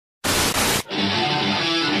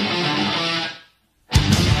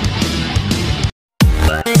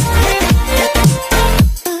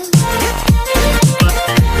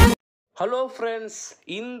Friends,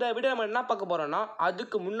 இந்த video நம்ம என்ன பார்க்க போகிறோம்னா,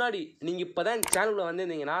 அதுக்கு முன்னாடி நீங்கள் இப்போ தான் சேனலில்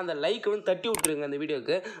வந்திருந்தீங்கன்னா அந்த லைக் வந்து தட்டி விட்டுருங்க அந்த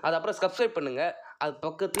வீடியோக்கு. அது அப்புறம் சப்ஸ்கிரைப் பண்ணுங்கள். அது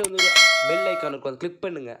பக்கத்தில் வந்து ஒரு பெல் ஐக்கான் இருக்கும், அதை கிளிக்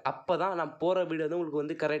பண்ணுங்கள். அப்போ தான் நான் போகிற வீடியோ வந்து உங்களுக்கு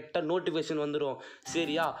வந்து கரெக்டாக நோட்டிஃபிகேஷன் வந்துடும்.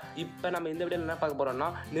 சரியா? இப்போ நம்ம இந்த வீடியோவில் என்ன பார்க்க போகிறோம்னா,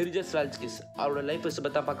 நெரிஜஸ் வால்ஸ்கிஸ் அவரோட லைஃப் ஹிஸ்டரி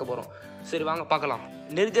பற்றி தான் பார்க்க போகிறோம். சரி வாங்க பார்க்கலாம்.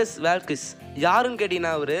 நெரிஜஸ் வால்ஸ்கிஸ் யாருன்னு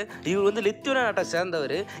கேட்டிங்கன்னா, இவர் வந்து லித்துவேனியா நாட்டை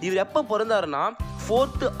சேர்ந்தவர். இவர் எப்போ பிறந்தாருன்னா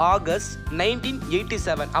 4th August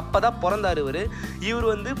 1987 அப்போ தான் பிறந்தார். இவர்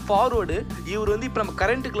வந்து ஃபார்வர்டு. இவர் வந்து இப்போ நம்ம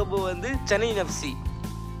கரண்ட் கிளப்பு வந்து சென்னை எஃப்சி.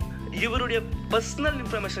 இவருடைய பர்சனல்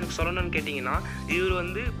இன்ஃபர்மேஷன் சொல்லணும்னு கேட்டிங்கன்னா, இவர்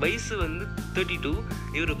வந்து வயசு வந்து 32.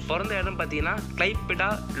 இவர் பிறந்த இடம் பார்த்தீங்கன்னா கிளைபெடா,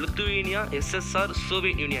 லித்துவேனியா, எஸ்எஸ்ஆர்,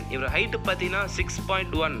 சோவியத் யூனியன். இவர் ஹைட்டு பார்த்தீங்கன்னா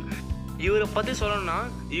 6.1. இவரை பற்றி சொல்லணும்னா,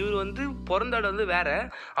 இவர் வந்து பிறந்த இடம் வந்து வேறு.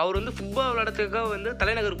 அவர் வந்து ஃபுட்பால் விளையாடுறதுக்காக வந்து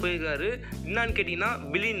தலைநகர் போயிருக்காரு. என்னான்னு கேட்டிங்கன்னா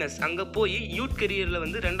வில்லினஸ். அங்கே போய் யூத் கெரியரில்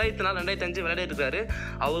வந்து 2004, 2005 விளையாடிருக்காரு.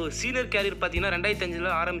 அவர் சீனியர் கேரியர் பார்த்தீங்கன்னா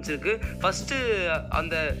 2005 ஆரம்பிச்சிருக்கு. ஃபஸ்ட்டு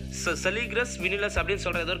அந்த சலிகிரஸ் வினிலஸ் அப்படின்னு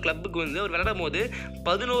சொல்கிற ஏதோ ஒரு கிளப்புக்கு வந்து அவர் விளையாடும் போது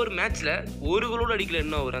 11 மேட்ச்சில் ஒரு கோலோடு அடிக்கல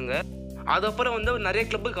இன்னும் அவர் அங்கே. அதுக்கப்புறம் வந்து அவர் நிறைய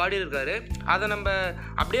கிளப்புக்கு ஆடி இருக்காரு. அதை நம்ம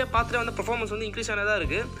அப்படியே பார்த்துட்டு வந்து பர்ஃபார்மன்ஸ் வந்து இன்க்ரீஸ் ஆனதாக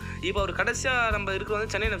இருக்குது. இப்போ அவர் கடைசியாக நம்ம இருக்கிற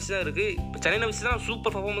வந்து சென்னை எஃப்சி தான் இருக்குது. இப்போ சென்னை எஃப்சி தான்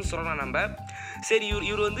சூப்பர் பர்ஃபார்மன்ஸ் சொல்லலாம் நம்ம. சரி,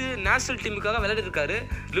 இவர் வந்து நேஷனல் டீமுக்காக விளையாடிருக்காரு.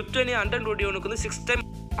 லித்துவேனியா அண்டர்-21 வந்து 6 டைம்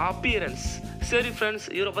அப்பியரன்ஸ். சரி ஃப்ரெண்ட்ஸ்,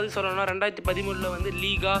 இவரை பற்றி சொல்லணும்னா 2013 வந்து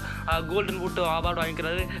லீகா கோல்டன் பூட் அவார்டு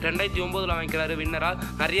வாங்கிக்கிறாரு. 2009 வாங்கிக்கிறாரு வின்னராக.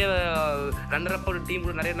 நிறைய ரன்னரப் டீம்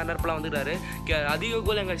கூட நிறைய ரன்னரப்லாம் வந்துக்கிறாரு. அதிக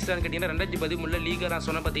கோல் எங்கே அடிச்சிட்டான்னு கேட்டிங்கன்னா 2013 லீகா நான்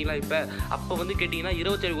சொன்னேன் பார்த்தீங்களா. அப்போ வந்து கேட்டிங்கன்னா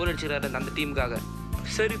 27 கோல் அடிச்சிக்கிறாரு அந்த டீமுக்காக.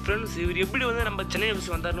 சரி ஃப்ரெண்ட்ஸ், இவர் எப்படி வந்து நம்ம சென்னை எஃப்சி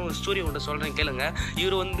வந்தார்னு ஒரு ஸ்டோரி ஒன்று சொல்கிறேன் கேளுங்க.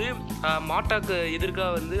 இவர் வந்து மாட்டாக்கு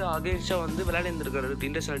எதிர்க்காக வந்து அகேன்ஸ்டாக வந்து விளையாடிருந்துருக்காரு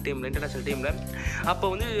இன்டர்நேஷனல் டீமில். அப்போ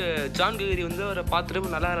வந்து ஜான் கெகரி வந்து அவரை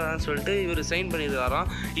பார்த்துட்டு நல்லா இருக்கான்னு சொல்லிட்டு இவர் சைன் பண்ணியிருக்காராம்.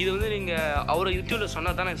 இது வந்து நீங்கள் அவரை யூடியூப்பில்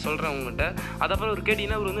சொன்னால் தான் நான் சொல்கிறேன் உங்கள்கிட்ட. அதுக்கப்புறம் அவர்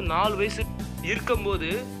கேட்டிங்கன்னா, அவர் வந்து 4 வயசு இருக்கும்போது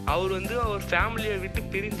அவர் வந்து அவர் ஃபேமிலியை விட்டு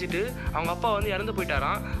பிரிஞ்சுட்டு அவங்க அப்பா வந்து இறந்து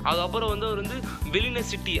போயிட்டாராம். அதுக்கப்புறம் வந்து அவர் வந்து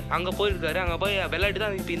வில்லினஸ் சிட்டி அங்கே போயிருக்காரு. அங்கே போய் விளையாடி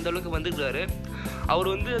தான் இப்போ இந்த அளவுக்கு வந்துருக்காரு. அவர்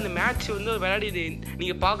வந்து அந்த மேட்ச் வந்து விளையாடி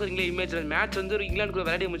நீங்கள் பார்க்குறீங்களே இமேஜில், மேட்ச் வந்து ஒரு இங்கிலாந்துக்குள்ள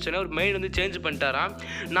விளையாடி முடிச்சோன்னா ஒரு மைண்ட் வந்து சேஞ்ச் பண்ணிட்டாராம்.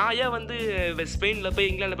 நான் ஏன் வந்து ஸ்பெயினில் போய்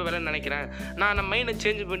இங்கிலாண்டில் போய் விளையாட நினைக்கிறேன், நான் மைண்டை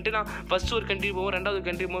சேஞ்ச் பண்ணிட்டு நான் ஃபஸ்ட்டு ஒரு கண்ட்ரி போவோம், 2வது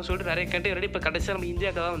கண்ட்ரி போவோம் சொல்லிட்டு நிறைய கண்ட்ரி விளையாடி இப்போ கடைசியாக நம்ம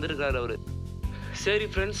இந்தியாவுக்கு தான் வந்திருக்காரு அவர். சரி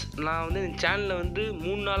ஃப்ரெண்ட்ஸ், நான் வந்து இந்த சேனலில் வந்து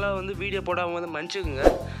 3 நாளாக வந்து வீடியோ போடாமல் வந்து மன்னிச்சுக்குங்க.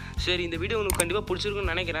 சரி, இந்த வீடியோ உங்களுக்கு கண்டிப்பாக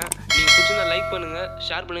பிடிச்சிருக்குன்னு நினைக்கிறேன். நீங்கள் பிடிச்சிருந்தா லைக் பண்ணுங்கள்,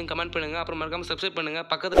 ஷேர் பண்ணுங்கள், கமெண்ட் பண்ணுங்கள், அப்புறம் மறக்காமல் சப்ஸ்கிரைப் பண்ணுங்கள்.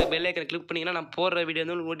 பக்கத்தில் பெல் ஐக்கனை கிளிக் பண்ணிங்கன்னா நான் போடுற வீடியோ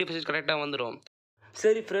வந்து உங்களுக்கு நோட்டிஃபிகேஷன் கரெக்டாக வந்துடும்.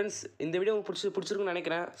 சரி ஃப்ரெண்ட்ஸ், இந்த வீடியோ உங்களுக்கு பிடிச்சிருக்குன்னு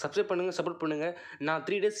நினைக்கிறேன். சப்ஸ்கிரைப் பண்ணுங்கள், சப்போர்ட் பண்ணுங்கள். நான்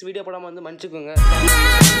 3 days வீடியோ போடாமல் வந்து மன்னிச்சுக்கோங்க.